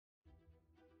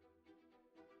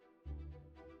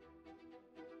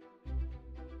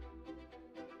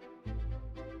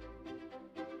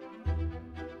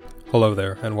Hello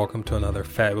there, and welcome to another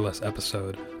fabulous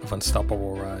episode of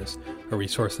Unstoppable Rise, a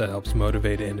resource that helps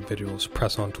motivated individuals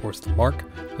press on towards the mark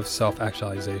of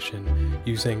self-actualization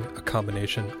using a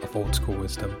combination of old school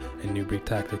wisdom and new breed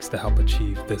tactics to help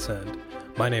achieve this end.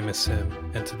 My name is Sim,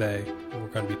 and today we're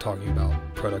going to be talking about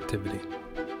productivity.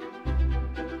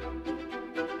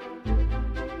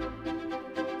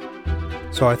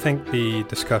 So I think the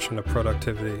discussion of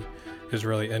productivity is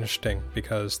really interesting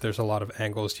because there's a lot of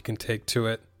angles you can take to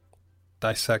it.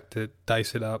 Dissect it,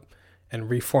 dice it up, and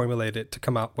reformulate it to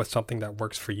come out with something that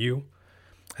works for you.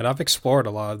 And I've explored a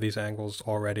lot of these angles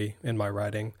already in my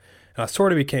writing, and I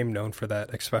sort of became known for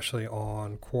that, especially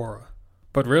on Quora.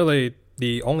 But really,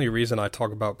 the only reason I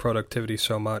talk about productivity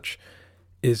so much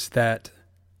is that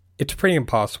it's pretty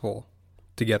impossible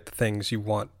to get the things you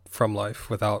want from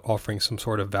life without offering some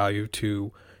sort of value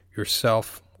to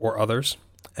yourself or others.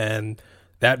 And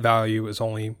that value is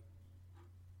only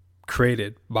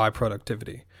created by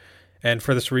productivity. And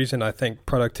for this reason, I think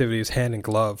productivity is hand in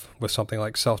glove with something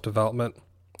like self-development.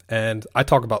 And I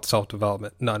talk about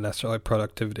self-development, not necessarily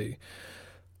productivity.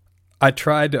 I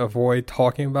tried to avoid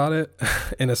talking about it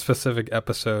in a specific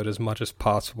episode as much as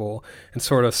possible and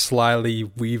sort of slyly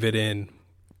weave it in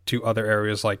to other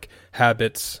areas like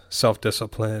habits,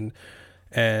 self-discipline,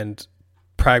 and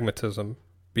pragmatism,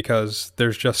 because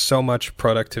there's just so much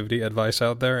productivity advice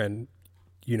out there, and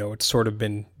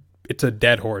it's a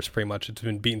dead horse pretty much. It's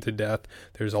been beaten to death.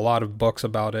 There's a lot of books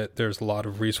about it. There's a lot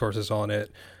of resources on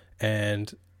it,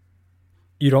 and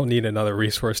you don't need another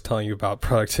resource telling you about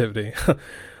productivity.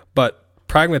 But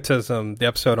pragmatism, the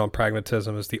episode on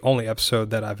pragmatism, is the only episode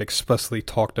that I've explicitly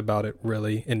talked about it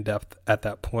really in depth at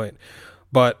that point.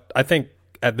 But I think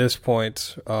at this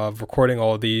point of recording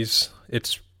all of these,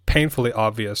 it's painfully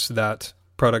obvious that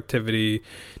productivity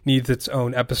needs its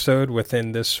own episode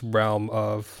within this realm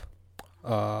of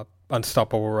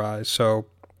Unstoppable Rise. So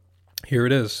here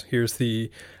it is. Here's the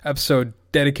episode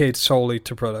dedicated solely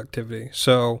to productivity.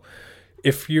 So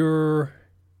if you're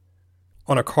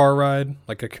on a car ride,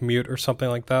 like a commute or something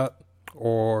like that,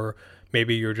 or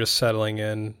maybe you're just settling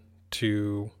in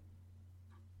to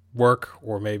work,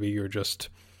 or maybe you're just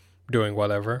doing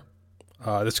whatever,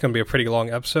 this is going to be a pretty long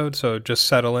episode. So just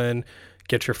settle in,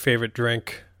 get your favorite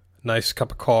drink, nice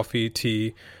cup of coffee,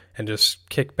 tea, and just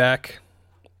kick back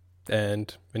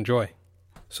and enjoy.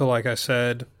 So like I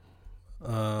said,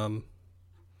 I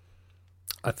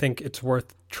think it's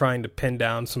worth trying to pin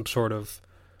down some sort of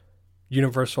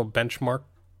universal benchmark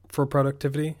for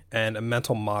productivity and a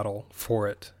mental model for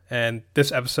it. And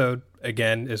this episode,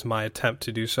 again, is my attempt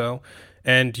to do so.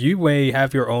 And you may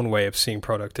have your own way of seeing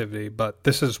productivity, but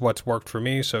this is what's worked for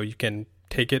me, so you can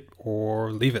take it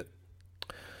or leave it.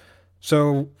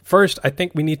 So first, I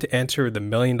think we need to answer the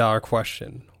million-dollar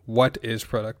question. What is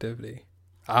productivity?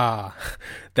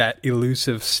 That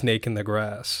elusive snake in the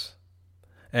grass.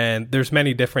 And there's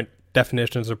many different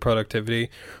definitions of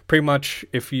productivity. Pretty much,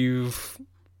 if you've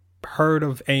heard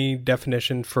of any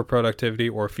definition for productivity,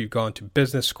 or if you've gone to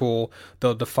business school,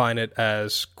 they'll define it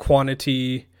as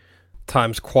quantity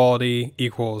times quality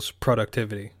equals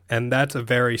productivity. And that's a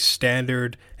very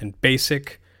standard and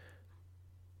basic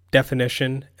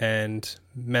definition and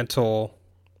mental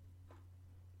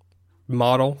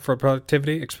model for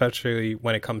productivity, especially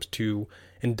when it comes to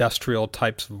industrial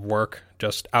types of work,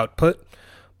 just output.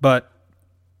 But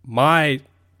my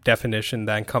definition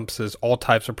that encompasses all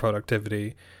types of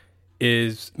productivity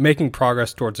is making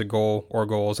progress towards a goal or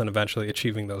goals and eventually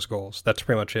achieving those goals. That's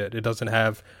pretty much it. It doesn't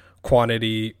have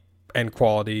quantity and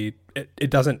quality. It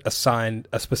doesn't assign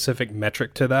a specific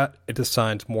metric to that. It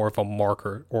assigns more of a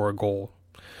marker or a goal.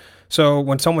 So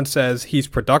when someone says he's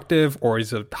productive or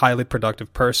he's a highly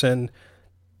productive person,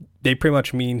 they pretty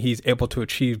much mean he's able to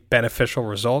achieve beneficial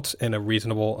results in a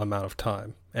reasonable amount of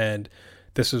time. And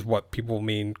this is what people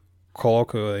mean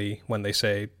colloquially when they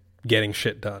say getting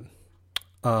shit done.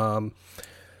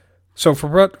 So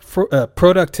for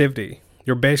productivity,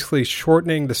 you're basically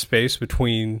shortening the space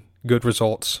between good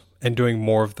results and doing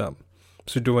more of them.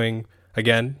 So doing,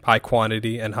 again, high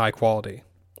quantity and high quality.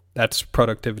 That's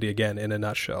productivity again in a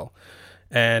nutshell.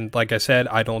 And like I said,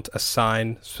 I don't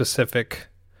assign specific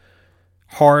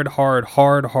hard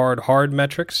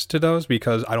metrics to those,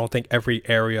 because I don't think every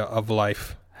area of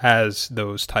life has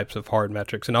those types of hard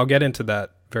metrics. And I'll get into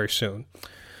that very soon.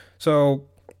 So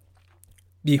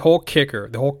the whole kicker,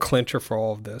 the whole clincher for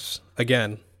all of this,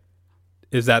 again,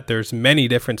 is that there's many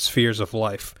different spheres of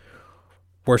life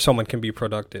where someone can be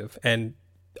productive. And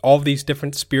all of these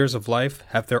different spheres of life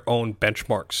have their own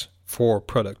benchmarks for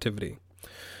productivity.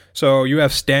 So you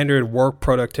have standard work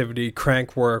productivity,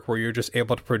 crank work, where you're just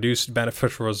able to produce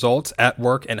beneficial results at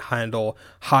work and handle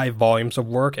high volumes of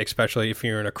work, especially if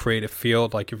you're in a creative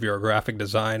field, like if you're a graphic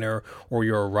designer or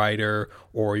you're a writer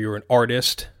or you're an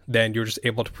artist, then you're just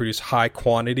able to produce high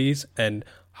quantities and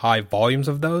high volumes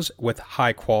of those with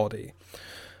high quality.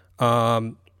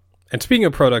 And speaking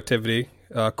of productivity,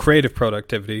 creative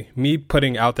productivity, me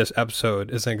putting out this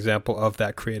episode is an example of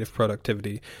that creative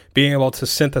productivity. Being able to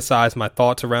synthesize my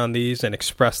thoughts around these and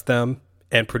express them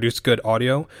and produce good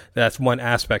audio, that's one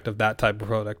aspect of that type of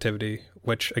productivity,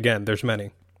 which, again, there's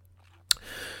many.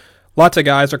 Lots of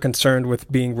guys are concerned with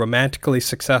being romantically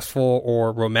successful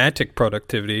or romantic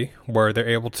productivity, where they're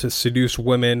able to seduce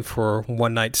women for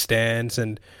one-night stands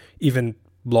and even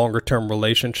longer-term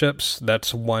relationships.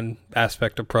 That's one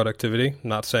aspect of productivity. I'm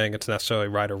not saying it's necessarily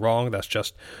right or wrong. That's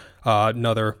just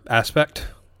another aspect.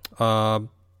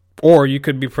 Or you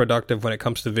could be productive when it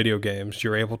comes to video games.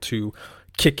 You're able to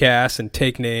kick ass and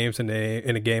take names in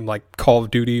a game like Call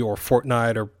of Duty or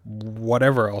Fortnite or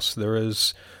whatever else there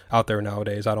is out there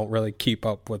nowadays. I don't really keep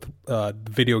up with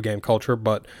video game culture,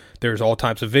 but there's all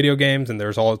types of video games and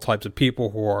there's all types of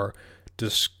people who are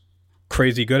just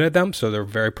crazy good at them, so they're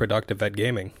very productive at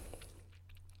gaming.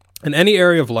 And any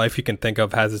area of life you can think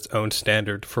of has its own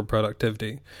standard for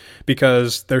productivity,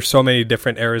 because there's so many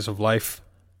different areas of life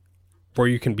where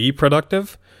you can be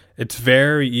productive. It's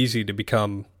very easy to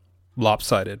become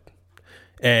lopsided.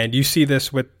 And you see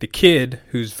this with the kid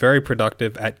who's very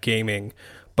productive at gaming,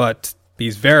 but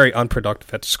he's very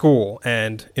unproductive at school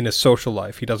and in his social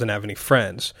life. He doesn't have any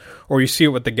friends. Or you see it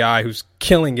with the guy who's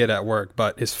killing it at work,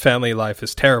 but his family life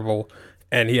is terrible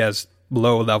and he has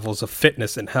low levels of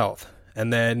fitness and health.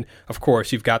 And then, of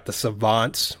course, you've got the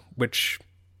savants, which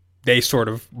they sort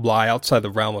of lie outside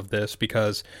the realm of this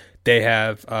because they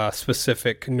have a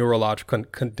specific neurological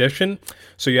condition.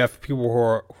 So you have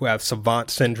people who have savant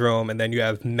syndrome, and then you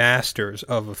have masters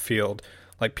of a field,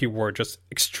 like people who are just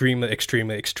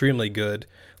extremely good,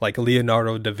 like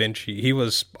Leonardo da Vinci. He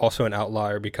was also an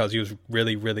outlier because he was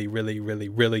really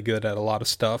good at a lot of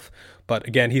stuff. But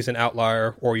again, he's an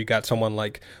outlier. Or you got someone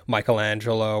like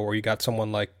Michelangelo, or you got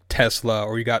someone like Tesla,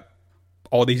 or you got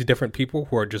all these different people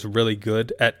who are just really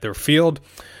good at their field.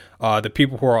 The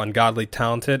people who are ungodly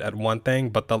talented at one thing,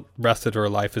 but the rest of their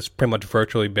life is pretty much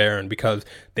virtually barren because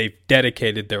they've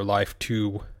dedicated their life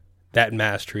to that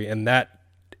mastery, and that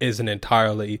is an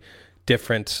entirely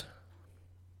different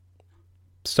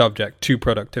subject to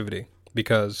productivity,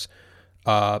 because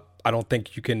I don't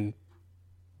think you can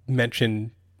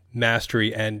mention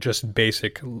mastery and just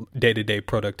basic day-to-day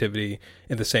productivity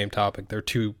in the same topic. They're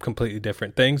two completely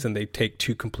different things, and they take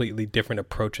two completely different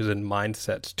approaches and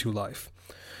mindsets to life.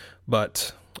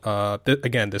 But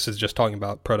again, this is just talking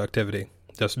about productivity,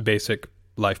 just basic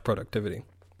life productivity.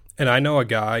 And I know a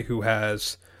guy who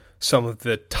has some of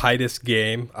the tightest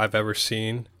game I've ever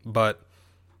seen, but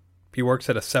he works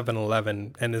at a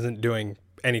 7-Eleven and isn't doing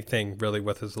anything really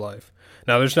with his life.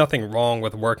 Now, there's nothing wrong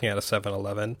with working at a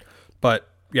 7-Eleven, but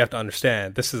you have to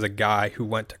understand, this is a guy who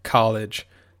went to college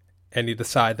and he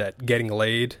decided that getting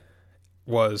laid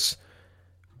was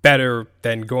better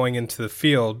than going into the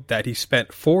field that he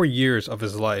spent 4 years of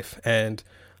his life. And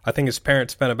I think his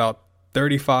parents spent about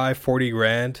 35, 40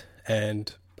 grand,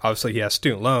 and obviously he has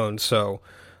student loans, so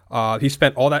he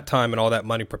spent all that time and all that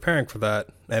money preparing for that,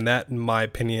 and that, in my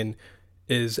opinion,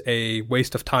 is a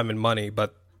waste of time and money,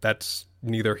 but that's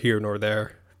neither here nor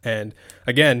there. And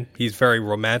again, he's very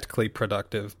romantically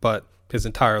productive, but his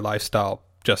entire lifestyle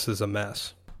just is a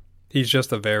mess. He's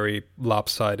just a very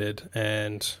lopsided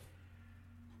and,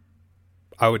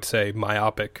 I would say,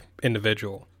 myopic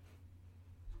individual.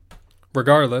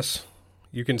 Regardless,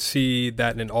 you can see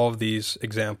that in all of these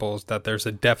examples that there's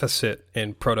a deficit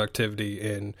in productivity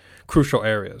in crucial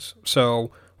areas.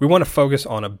 So we want to focus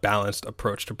on a balanced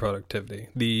approach to productivity.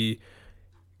 The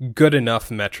good enough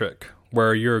metric,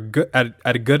 where you're good at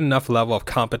a good enough level of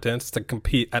competence to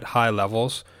compete at high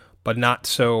levels, but not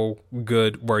so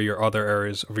good where your other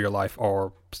areas of your life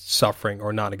are suffering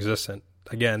or non-existent.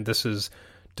 Again, this is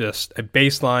just a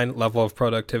baseline level of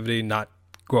productivity, not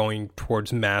going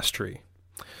towards mastery.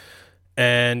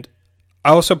 And I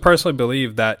also personally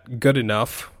believe that good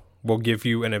enough will give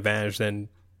you an advantage and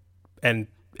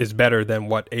is better than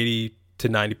what 80 to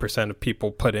 90% of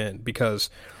people put in. Because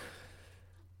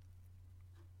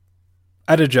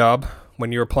at a job,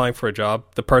 when you're applying for a job,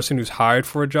 the person who's hired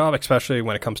for a job, especially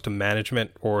when it comes to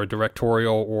management or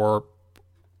directorial or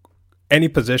any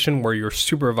position where you're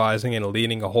supervising and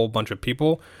leading a whole bunch of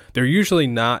people, they're usually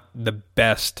not the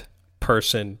best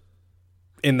person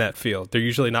in that field. They're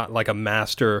usually not like a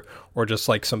master or just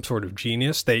like some sort of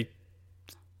genius. They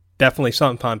definitely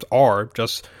sometimes are,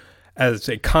 just as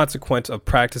a consequence of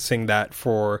practicing that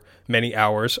for many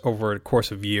hours over the course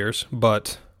of years.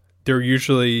 But they're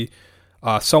usually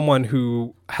someone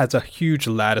who has a huge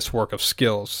lattice work of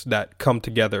skills that come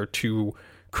together to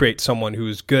create someone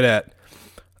who's good at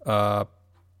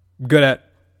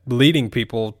leading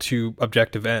people to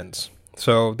objective ends.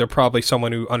 So they're probably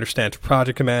someone who understands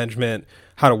project management,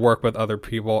 how to work with other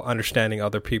people, understanding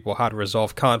other people, how to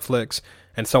resolve conflicts,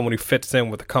 and someone who fits in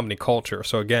with the company culture.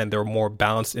 So again, they're a more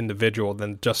balanced individual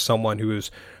than just someone who is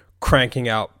cranking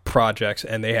out projects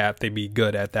and they have to be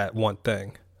good at that one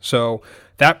thing. So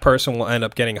that person will end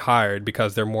up getting hired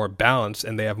because they're more balanced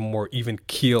and they have a more even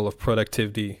keel of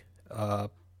productivity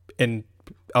in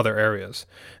other areas.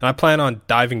 And I plan on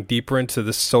diving deeper into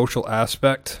this social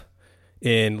aspect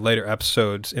in later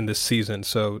episodes in this season,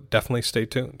 so definitely stay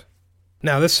tuned.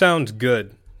 Now, this sounds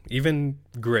good, even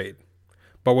great,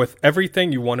 but with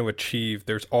everything you want to achieve,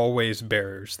 there's always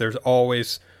barriers. There's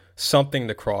always something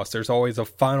to cross. There's always a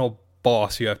final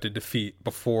boss you have to defeat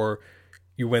before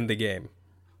you win the game.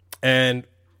 And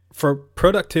for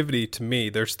productivity, to me,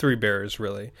 there's 3 barriers,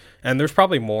 really. And there's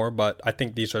probably more, but I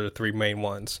think these are the 3 main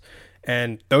ones.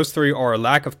 And those 3 are a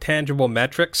lack of tangible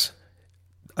metrics,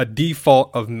 a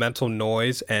default of mental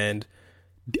noise, and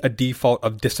a default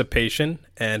of dissipation,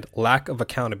 and lack of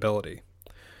accountability.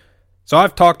 So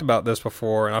I've talked about this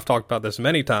before, and I've talked about this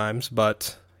many times,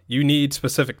 but you need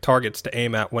specific targets to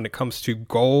aim at when it comes to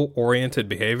goal-oriented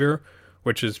behavior,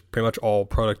 which is pretty much all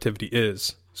productivity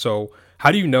is. So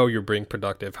how do you know you're being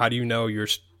productive? How do you know you're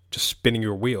just spinning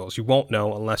your wheels? You won't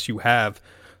know unless you have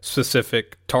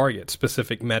specific targets,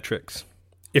 specific metrics.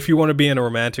 If you want to be in a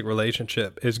romantic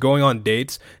relationship, is going on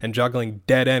dates and juggling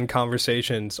dead-end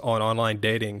conversations on online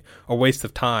dating a waste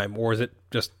of time, or is it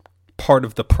just part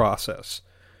of the process?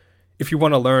 If you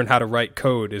want to learn how to write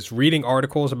code, is reading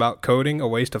articles about coding a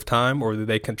waste of time, or do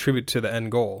they contribute to the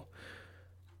end goal?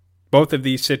 Both of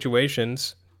these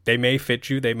situations, they may fit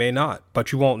you, they may not,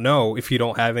 but you won't know if you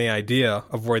don't have any idea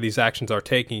of where these actions are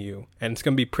taking you. And it's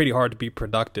going to be pretty hard to be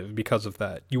productive because of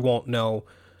that. You won't know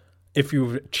if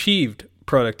you've achieved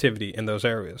productivity in those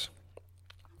areas.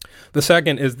 The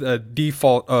second is the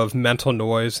default of mental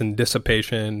noise and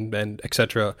dissipation and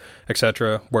etc.,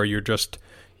 where you're just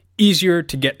easier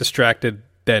to get distracted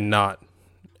than not.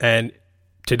 And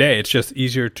today it's just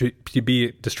easier to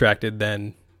be distracted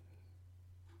than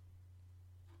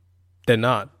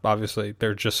not. Obviously,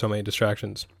 there's just so many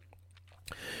distractions.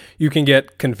 You can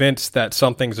get convinced that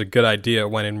something's a good idea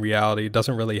when in reality it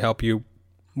doesn't really help you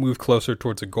move closer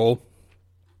towards a goal.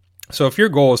 So if your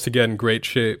goal is to get in great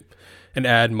shape and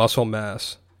add muscle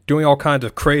mass, doing all kinds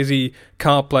of crazy,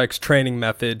 complex training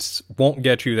methods won't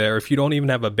get you there if you don't even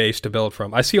have a base to build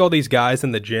from. I see all these guys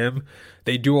in the gym.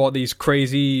 They do all these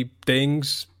crazy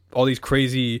things, all these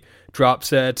crazy drop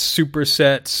sets,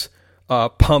 supersets,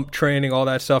 pump training, all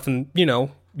that stuff. And,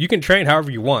 you can train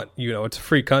however you want. It's a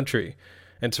free country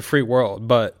and it's a free world.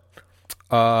 But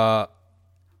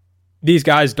these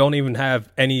guys don't even have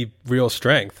any real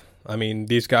strength. I mean,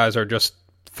 these guys are just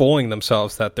fooling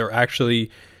themselves that they're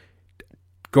actually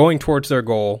going towards their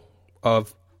goal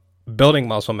of building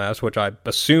muscle mass, which I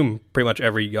assume pretty much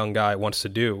every young guy wants to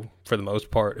do for the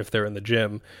most part if they're in the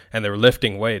gym and they're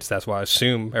lifting weights. That's what I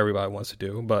assume everybody wants to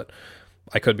do, but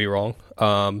I could be wrong.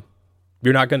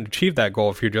 You're not going to achieve that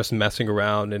goal if you're just messing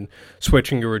around and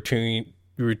switching your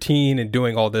routine and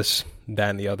doing all this, that,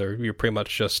 and the other. You're pretty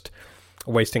much just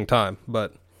wasting time.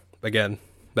 But again,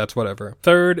 that's whatever.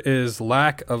 Third is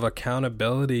lack of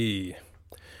accountability.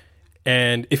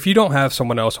 And if you don't have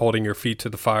someone else holding your feet to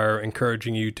the fire,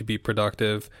 encouraging you to be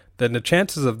productive, then the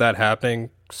chances of that happening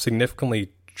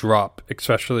significantly drop,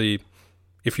 especially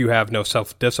if you have no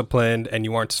self-discipline and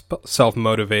you aren't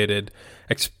self-motivated,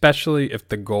 especially if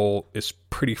the goal is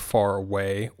pretty far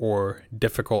away or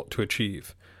difficult to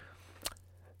achieve.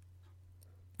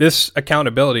 This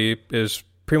accountability is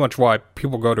pretty much why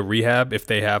people go to rehab if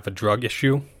they have a drug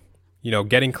issue.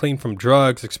 Getting clean from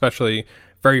drugs, especially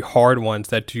very hard ones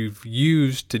that you've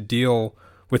used to deal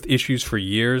with issues for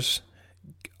years,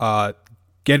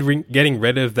 getting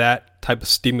rid of that type of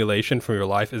stimulation from your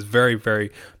life is very,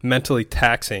 very mentally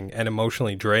taxing and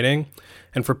emotionally draining.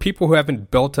 And for people who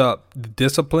haven't built up the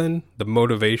discipline, the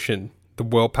motivation, the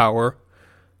willpower,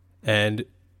 and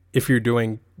if you're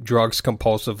doing drugs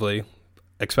compulsively,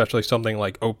 especially something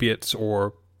like opiates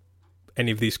or any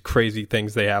of these crazy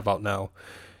things they have out now,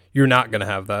 you're not going to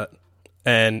have that.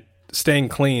 And staying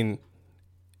clean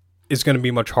is going to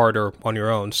be much harder on your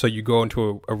own. So you go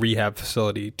into a rehab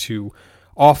facility to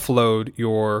offload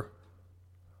your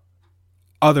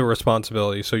other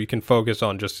responsibilities so you can focus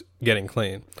on just getting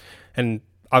clean. And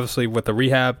obviously with the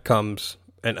rehab comes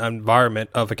an environment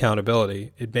of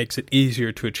accountability. It makes it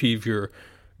easier to achieve your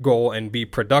goal and be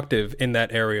productive in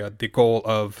that area. The goal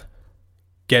of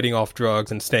getting off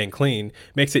drugs and staying clean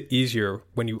makes it easier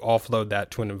when you offload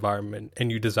that to an environment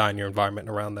and you design your environment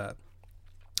around that.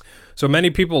 So many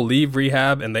people leave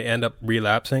rehab and they end up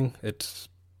relapsing. It's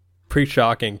pretty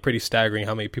shocking, pretty staggering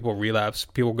how many people relapse.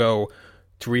 People go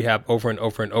to rehab over and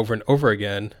over and over and over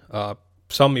again.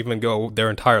 Some even go their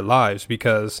entire lives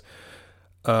because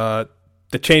the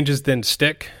changes didn't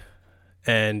stick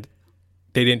and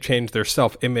they didn't change their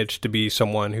self-image to be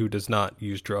someone who does not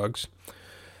use drugs.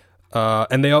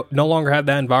 And they no longer have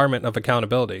that environment of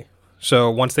accountability.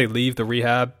 So once they leave the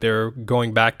rehab, they're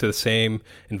going back to the same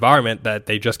environment that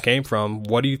they just came from.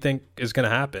 What do you think is going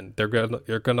to happen? They're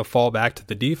going to fall back to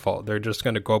the default. They're just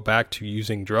going to go back to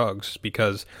using drugs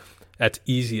because that's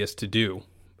easiest to do.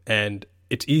 And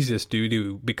it's easiest to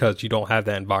do because you don't have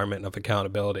that environment of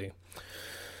accountability.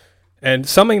 And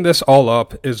summing this all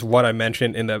up is what I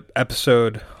mentioned in the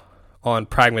episode on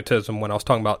pragmatism when I was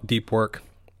talking about deep work.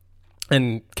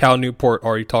 And Cal Newport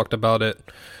already talked about it.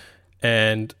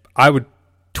 And I would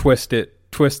twist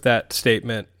that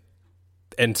statement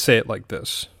and say it like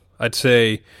this. I'd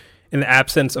say, in the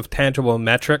absence of tangible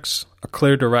metrics, a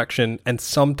clear direction, and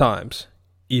sometimes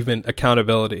even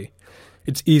accountability,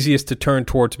 it's easiest to turn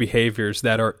towards behaviors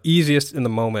that are easiest in the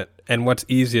moment, and what's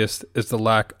easiest is the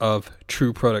lack of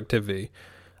true productivity.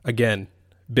 Again,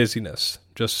 busyness,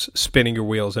 just spinning your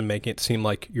wheels and making it seem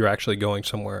like you're actually going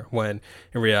somewhere, when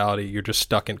in reality, you're just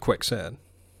stuck in quicksand.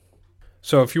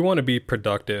 So if you want to be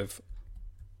productive,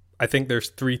 I think there's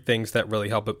 3 things that really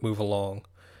help it move along.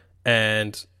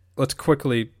 And let's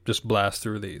quickly just blast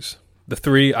through these. The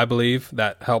 3, I believe,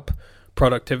 that help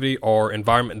productivity are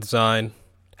environment design,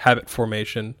 habit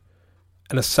formation,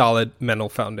 and a solid mental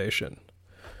foundation.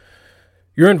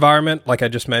 Your environment, like I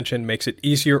just mentioned, makes it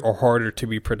easier or harder to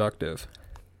be productive.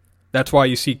 That's why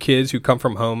you see kids who come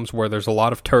from homes where there's a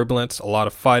lot of turbulence, a lot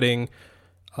of fighting,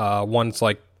 ones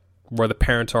like where the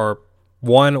parents are,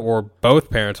 one or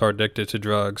both parents are addicted to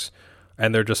drugs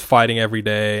and they're just fighting every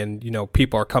day. And,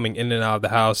 people are coming in and out of the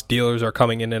house. Dealers are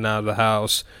coming in and out of the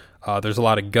house. There's a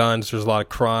lot of guns. There's a lot of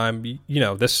crime.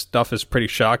 This stuff is pretty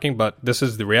shocking, but this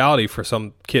is the reality for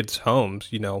some kids'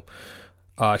 homes,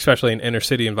 especially in inner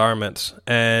city environments.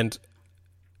 And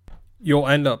you'll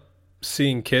end up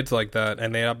seeing kids like that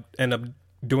and they end up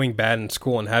doing bad in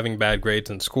school and having bad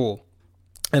grades in school.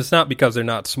 And it's not because they're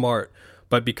not smart,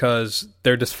 but because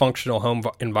their dysfunctional home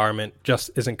environment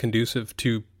just isn't conducive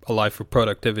to a life of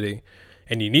productivity.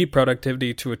 And you need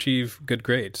productivity to achieve good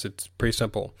grades. It's pretty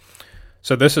simple.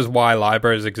 So this is why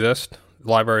libraries exist.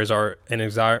 Libraries are an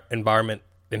environment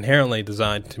inherently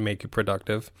designed to make you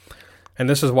productive. And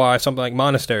this is why something like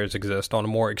monasteries exist on a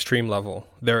more extreme level.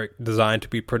 They're designed to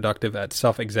be productive at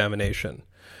self-examination.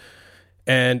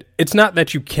 And it's not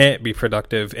that you can't be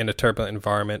productive in a turbulent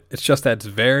environment. It's just that it's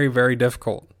very, very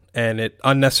difficult. And it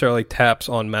unnecessarily taps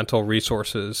on mental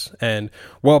resources and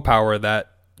willpower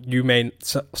that you may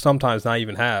sometimes not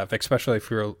even have, especially if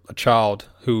you're a child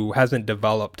who hasn't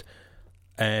developed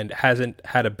and hasn't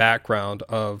had a background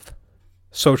of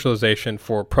socialization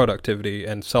for productivity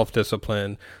and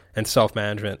self-discipline and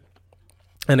self-management.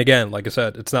 And again, like I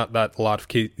said, it's not that a lot of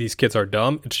these kids are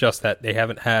dumb. It's just that they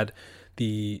haven't had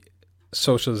the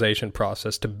socialization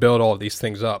process to build all of these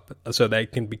things up so they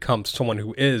can become someone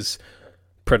who is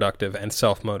productive and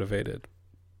self-motivated.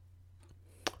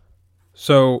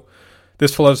 So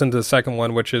this flows into the second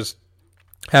one, which is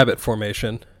habit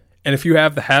formation. And if you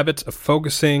have the habits of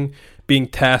focusing, being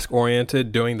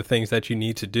task-oriented, doing the things that you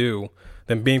need to do,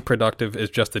 then being productive is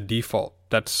just a default.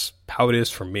 That's how it is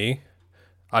for me.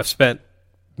 I've spent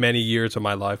many years of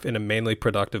my life in a mainly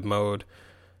productive mode,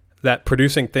 that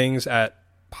producing things at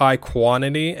high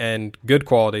quantity and good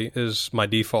quality is my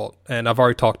default. And I've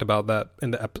already talked about that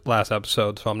in the last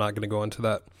episode, so I'm not going to go into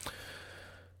that.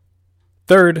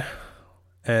 Third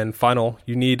and final,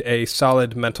 you need a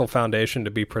solid mental foundation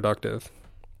to be productive.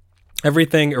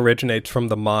 Everything originates from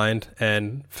the mind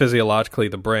and physiologically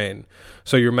the brain.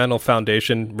 So your mental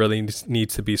foundation really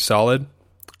needs to be solid.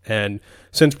 And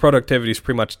since productivity is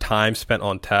pretty much time spent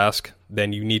on task,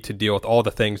 then you need to deal with all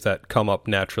the things that come up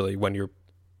naturally when you're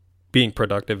being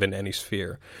productive in any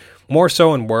sphere. More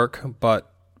so in work,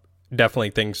 but definitely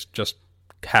things just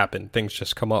happen. Things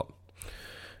just come up.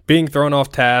 Being thrown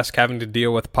off task, having to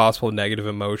deal with possible negative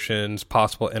emotions,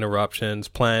 possible interruptions,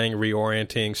 planning,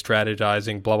 reorienting,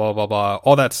 strategizing, blah, blah, blah, blah,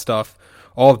 all that stuff,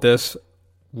 all of this,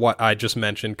 what I just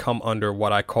mentioned, come under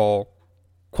what I call,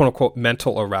 quote unquote,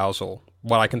 mental arousal,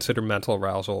 what I consider mental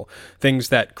arousal, things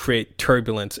that create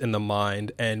turbulence in the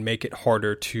mind and make it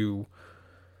harder to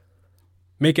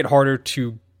make it harder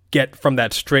to get from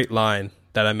that straight line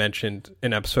that I mentioned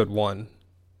in episode 1.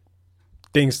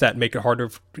 Things that make it harder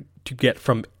to get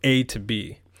from A to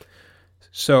B.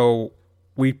 So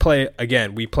we play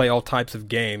all types of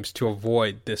games to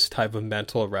avoid this type of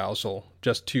mental arousal,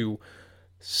 just to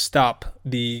stop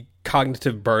the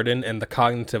cognitive burden and the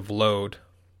cognitive load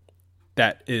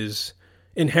that is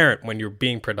inherent when you're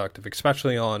being productive,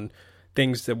 especially on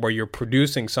things where you're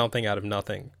producing something out of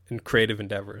nothing in creative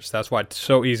endeavors. That's why it's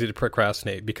so easy to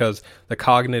procrastinate, because the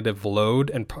cognitive load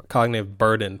and cognitive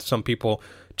burden, some people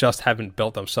just haven't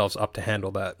built themselves up to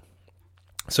handle that.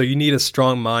 So you need a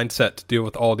strong mindset to deal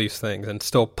with all these things and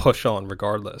still push on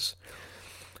regardless.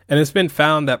 And it's been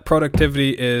found that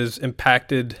productivity is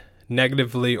impacted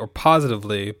negatively or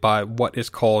positively by what is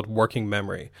called working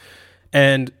memory.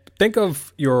 And think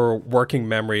of your working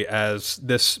memory as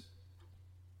this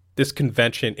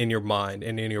convention in your mind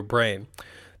and in your brain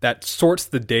that sorts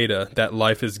the data that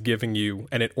life is giving you,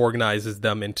 and it organizes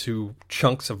them into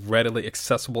chunks of readily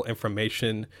accessible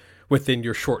information within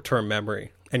your short-term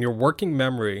memory. And your working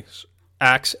memory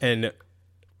acts and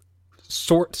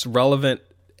sorts relevant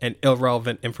and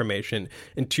irrelevant information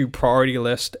into priority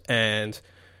list, and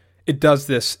it does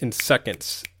this in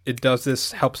seconds. It does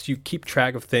this, helps you keep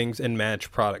track of things and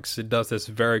manage products. It does this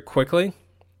very quickly.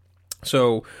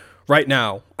 So right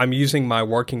now, I'm using my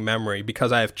working memory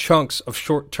because I have chunks of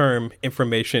short-term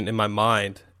information in my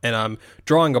mind, and I'm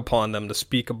drawing upon them to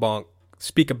speak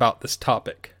about this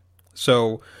topic.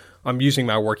 So I'm using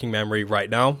my working memory right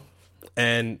now,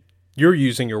 and you're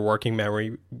using your working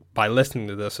memory by listening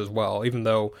to this as well, even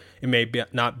though it may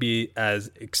not be as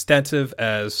extensive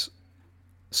as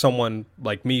someone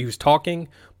like me who's talking,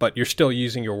 but you're still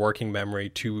using your working memory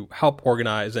to help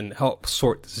organize and help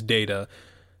sort this data.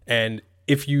 And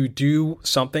if you do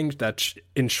something that's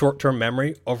in short-term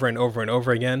memory over and over and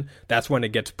over again, that's when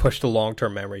it gets pushed to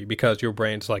long-term memory, because your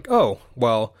brain's like, oh,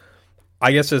 well,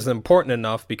 I guess it's important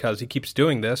enough because he keeps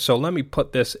doing this, so let me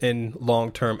put this in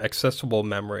long-term accessible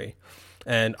memory.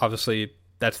 And obviously,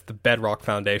 that's the bedrock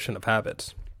foundation of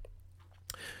habits.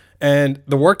 And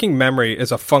the working memory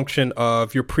is a function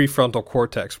of your prefrontal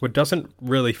cortex, which doesn't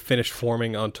really finish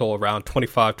forming until around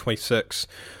 25, 26.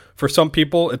 For some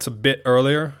people, it's a bit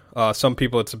earlier. Some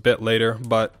people, it's a bit later.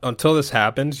 But until this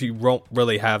happens, you won't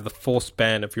really have the full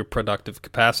span of your productive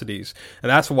capacities. And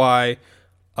that's why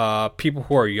people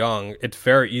who are young, it's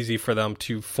very easy for them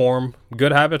to form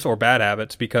good habits or bad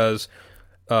habits, because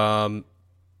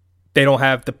they don't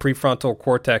have the prefrontal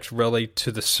cortex really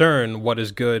to discern what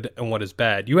is good and what is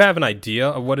bad. You have an idea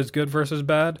of what is good versus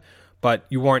bad, but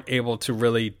you weren't able to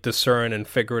really discern and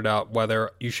figure it out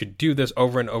whether you should do this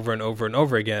over and over and over and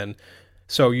over again.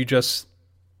 So you just,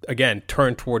 again,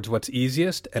 turn towards what's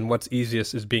easiest, and what's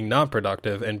easiest is being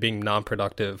non-productive, and being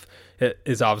non-productive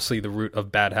is obviously the root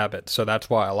of bad habits. So that's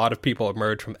why a lot of people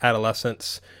emerge from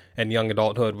adolescence and young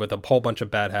adulthood with a whole bunch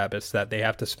of bad habits that they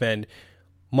have to spend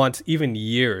months, even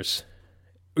years,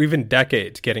 even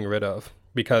decades getting rid of,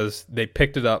 because they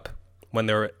picked it up when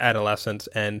they were adolescents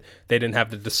and they didn't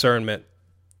have the discernment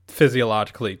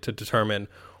physiologically to determine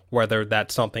whether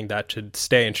that's something that should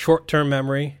stay in short-term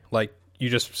memory, like you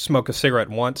just smoke a cigarette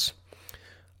once,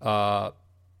 and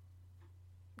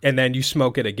then you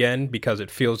smoke it again because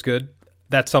it feels good.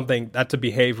 That's a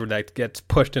behavior that gets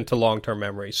pushed into long-term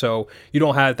memory. So you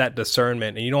don't have that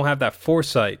discernment, and you don't have that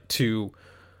foresight to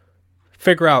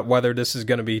figure out whether this is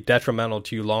going to be detrimental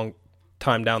to you long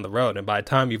time down the road. And by the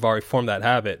time you've already formed that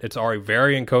habit, it's already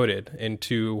very encoded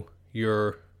into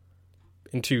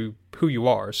who you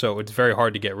are. So it's very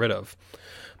hard to get rid of.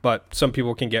 But some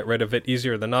people can get rid of it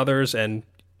easier than others. And,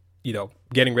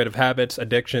 getting rid of habits,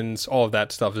 addictions, all of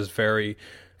that stuff is very,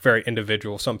 very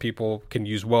individual. Some people can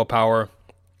use willpower.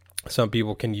 Some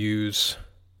people can use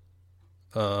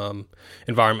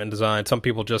environment design. Some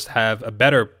people just have a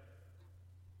better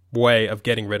way of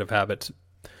getting rid of habits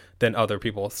than other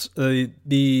people.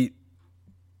 The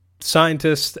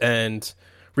scientists and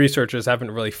researchers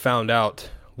haven't really found out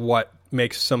what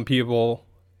makes some people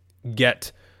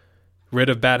get rid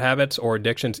of bad habits or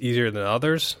addictions easier than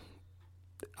others.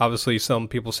 Obviously, some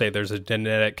people say there's a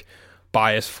genetic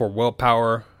bias for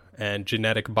willpower and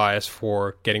genetic bias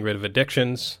for getting rid of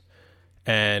addictions,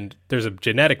 and there's a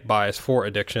genetic bias for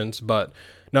addictions, but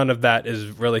none of that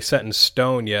is really set in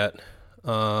stone yet.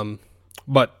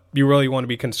 But you really want to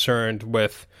be concerned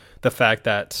with the fact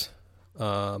that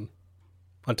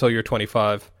until you're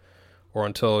 25 or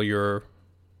until you're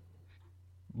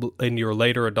in your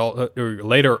later adulthood or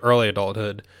later early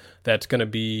adulthood,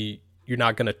 you're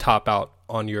not going to top out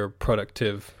on your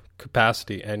productive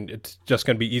capacity, and it's just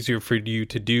going to be easier for you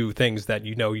to do things that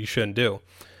you shouldn't do.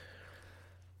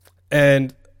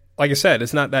 And like I said,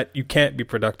 it's not that you can't be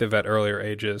productive at earlier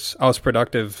ages. I was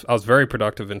very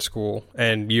productive in school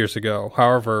and years ago.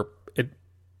 However, it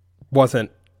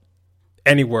wasn't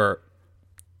anywhere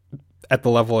at the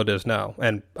level it is now.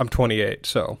 And I'm 28,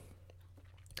 so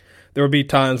there would be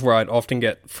times where I'd often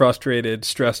get frustrated,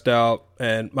 stressed out,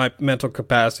 and my mental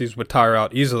capacities would tire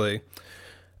out easily.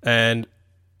 And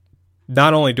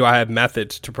not only do I have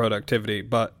methods to productivity,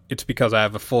 but it's because I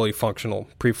have a fully functional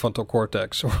prefrontal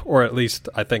cortex, or at least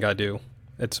I think I do.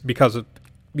 It's because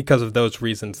of those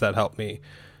reasons that help me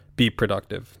be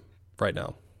productive right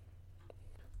now.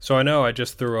 So I know I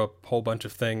just threw a whole bunch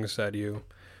of things at you,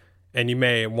 and you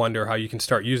may wonder how you can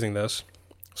start using this.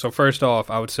 So first off,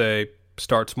 I would say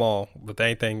start small. With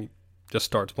anything, just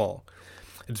start small.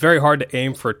 It's very hard to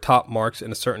aim for top marks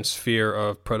in a certain sphere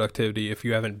of productivity if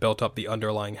you haven't built up the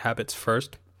underlying habits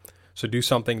first. So do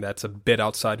something that's a bit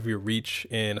outside of your reach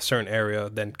in a certain area,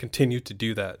 then continue to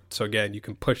do that. So again, you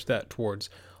can push that towards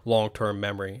long-term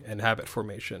memory and habit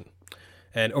formation.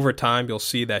 And over time, you'll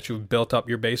see that you've built up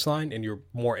your baseline and you're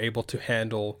more able to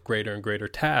handle greater and greater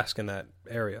tasks in that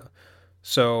area.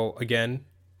 So again,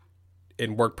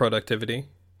 in work productivity,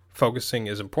 focusing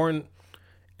is important.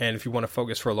 And if you want to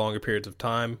focus for longer periods of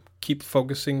time, keep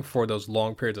focusing for those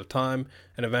long periods of time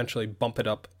and eventually bump it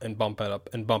up and bump it up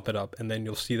and bump it up. And then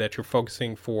you'll see that you're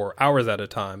focusing for hours at a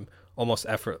time almost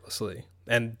effortlessly.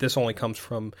 And this only comes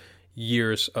from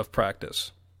years of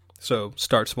practice. So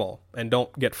start small and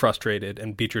don't get frustrated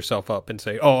and beat yourself up and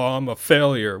say, oh, I'm a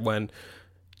failure when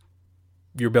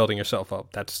you're building yourself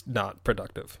up. That's not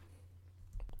productive.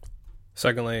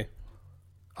 Secondly,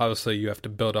 obviously you have to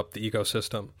build up the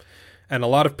ecosystem. And a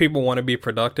lot of people want to be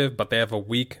productive, but they have a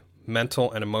weak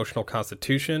mental and emotional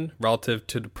constitution relative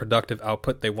to the productive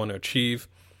output they want to achieve.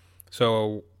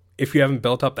 So if you haven't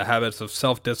built up the habits of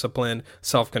self-discipline,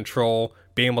 self-control,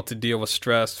 being able to deal with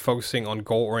stress, focusing on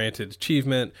goal-oriented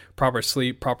achievement, proper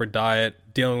sleep, proper diet,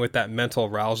 dealing with that mental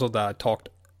arousal that I talked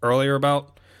earlier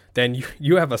about, then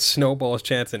you have a snowball's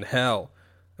chance in hell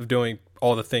of doing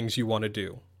all the things you want to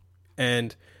do.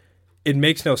 And it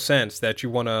makes no sense that you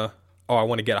want to, I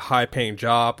want to get a high-paying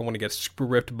job, I want to get a super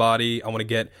ripped body, I want to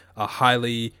get a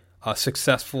highly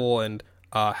successful and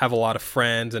have a lot of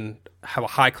friends and have a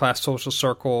high-class social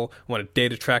circle, I want to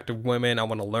date attractive women, I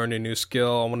want to learn a new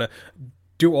skill, I want to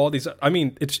do all these. I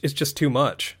mean, it's just too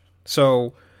much.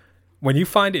 So when you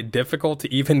find it difficult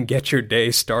to even get your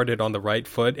day started on the right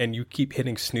foot and you keep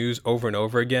hitting snooze over and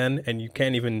over again and you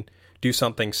can't even do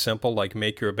something simple like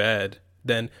make your bed,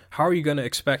 then how are you going to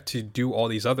expect to do all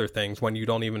these other things when you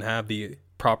don't even have the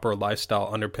proper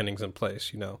lifestyle underpinnings in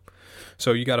place,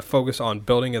 So you got to focus on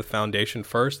building a foundation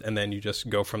first, and then you just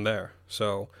go from there.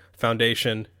 So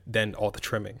foundation, then all the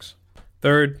trimmings.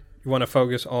 Third, you want to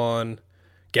focus on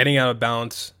getting out of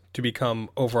balance to become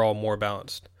overall more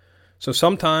balanced. So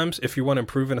sometimes if you want to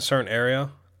improve in a certain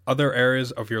area, other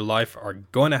areas of your life are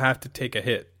going to have to take a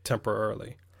hit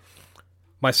temporarily.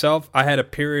 Myself, I had a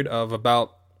period of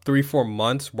about 3-4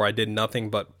 months where I did nothing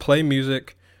but play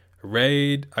music, I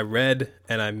read,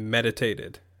 and I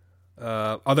meditated.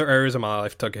 Other areas of my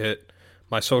life took a hit.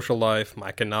 My social life, my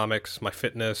economics, my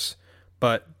fitness.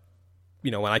 But,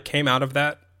 when I came out of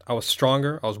that, I was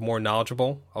stronger. I was more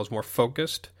knowledgeable. I was more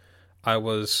focused. I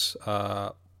was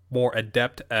more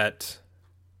adept at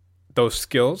those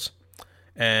skills.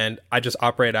 And I just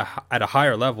operate at a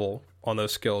higher level on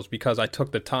those skills because I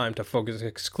took the time to focus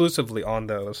exclusively on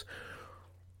those,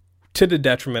 to the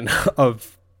detriment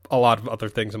of a lot of other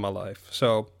things in my life.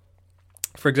 So,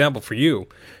 for example, for you,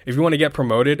 if you want to get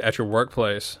promoted at your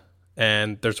workplace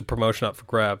and there's a promotion up for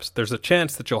grabs, there's a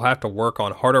chance that you'll have to work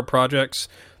on harder projects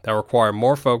that require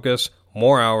more focus,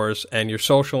 more hours, and your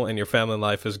social and your family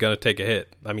life is going to take a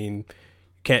hit. I mean, you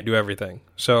can't do everything.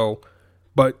 So,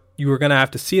 but you are going to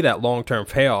have to see that long-term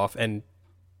payoff and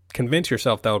convince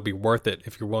yourself that would be worth it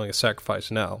if you're willing to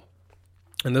sacrifice now.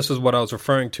 And this is what I was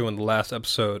referring to in the last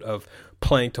episode of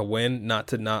playing to win, not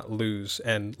to not lose,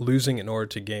 and losing in order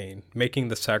to gain, making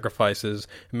the sacrifices,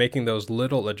 making those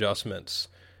little adjustments,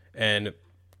 and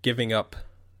giving up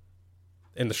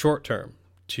in the short term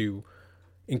to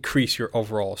increase your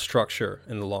overall structure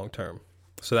in the long term.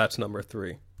 So that's number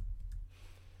 3.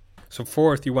 So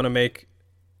fourth, you want to make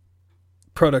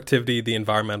productivity the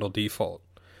environmental default.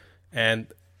 And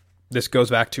this goes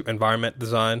back to environment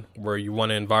design, where you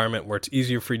want an environment where it's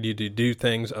easier for you to do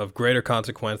things of greater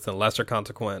consequence than lesser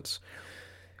consequence.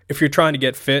 If you're trying to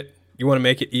get fit, you want to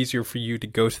make it easier for you to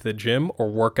go to the gym or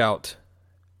work out,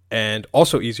 and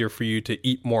also easier for you to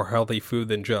eat more healthy food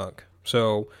than junk.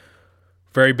 So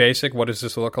very basic, what does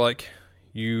this look like?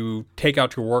 You take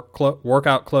out your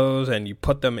workout clothes and you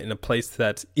put them in a place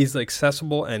that's easily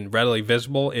accessible and readily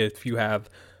visible. If you have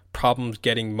problems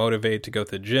getting motivated to go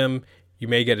to the gym, you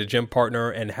may get a gym partner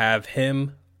and have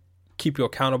him keep you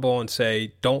accountable and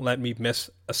say, don't let me miss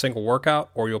a single workout.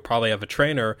 Or you'll probably have a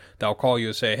trainer that'll call you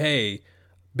and say, hey,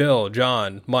 Bill,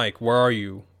 John, Mike, where are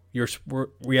you?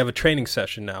 We have a training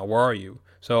session now. Where are you?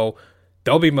 So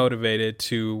they'll be motivated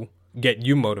to get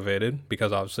you motivated,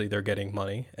 because obviously they're getting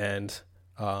money, and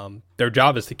their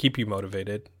job is to keep you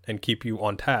motivated and keep you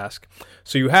on task.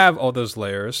 So you have all those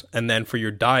layers. And then for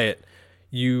your diet,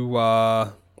 you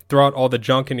throw out all the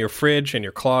junk in your fridge and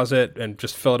your closet and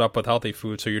just fill it up with healthy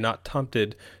food, so you're not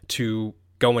tempted to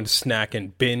go and snack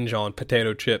and binge on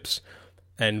potato chips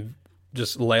and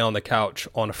just lay on the couch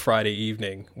on a Friday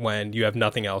evening when you have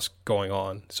nothing else going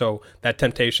on. So that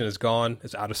temptation is gone.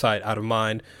 It's out of sight, out of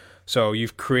mind. So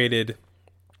you've created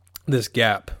this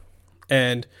gap.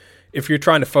 And if you're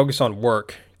trying to focus on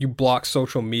work, you block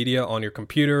social media on your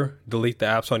computer, delete the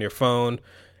apps on your phone,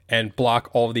 and block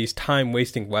all of these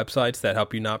time-wasting websites that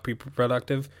help you not be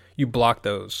productive. You block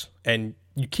those, and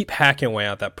you keep hacking away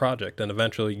at that project, and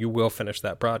eventually you will finish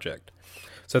that project.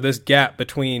 So this gap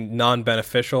between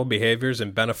non-beneficial behaviors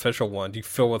and beneficial ones, you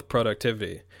fill with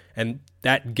productivity. And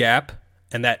that gap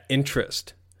and that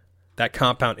interest, that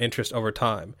compound interest over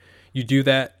time, you do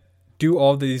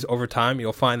all these over time,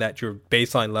 you'll find that your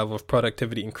baseline level of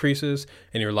productivity increases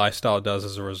and your lifestyle does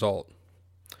as a result.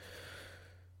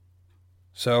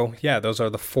 So yeah, those are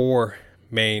the 4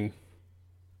 main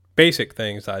basic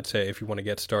things I'd say if you want to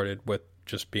get started with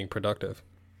just being productive.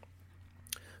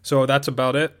 So that's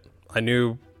about it. I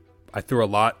knew I threw a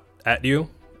lot at you,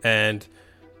 and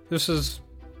this is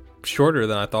shorter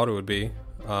than I thought it would be.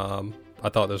 I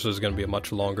thought this was going to be a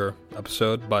much longer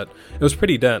episode, but it was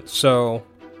pretty dense. So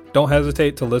don't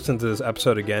hesitate to listen to this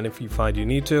episode again if you find you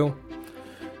need to.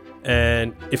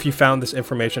 And if you found this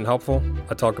information helpful,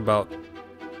 I talk about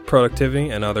productivity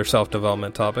and other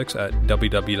self-development topics at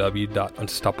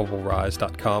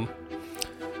www.unstoppablerise.com,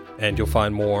 and you'll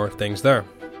find more things there.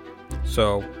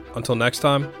 So until next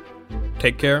time,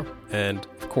 take care, and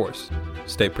of course,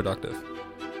 stay productive.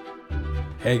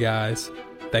 Hey guys,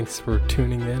 thanks for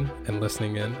tuning in and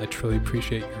listening in. I truly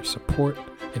appreciate your support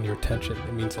and your attention.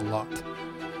 It means a lot.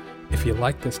 If you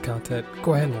like this content,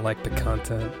 go ahead and like the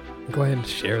content. Go ahead and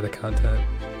share the content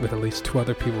with at least 2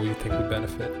 other people you think would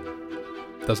benefit.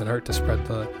 Doesn't hurt to spread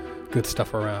the good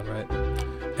stuff around, right?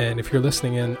 And if you're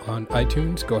listening in on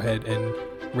iTunes, go ahead and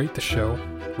rate the show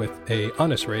with a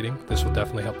honest rating. This will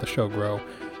definitely help the show grow,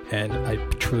 and I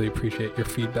truly appreciate your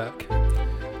feedback.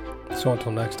 So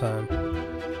until next time,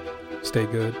 stay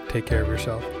good, take care of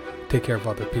yourself, take care of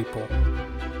other people,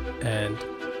 and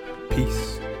peace.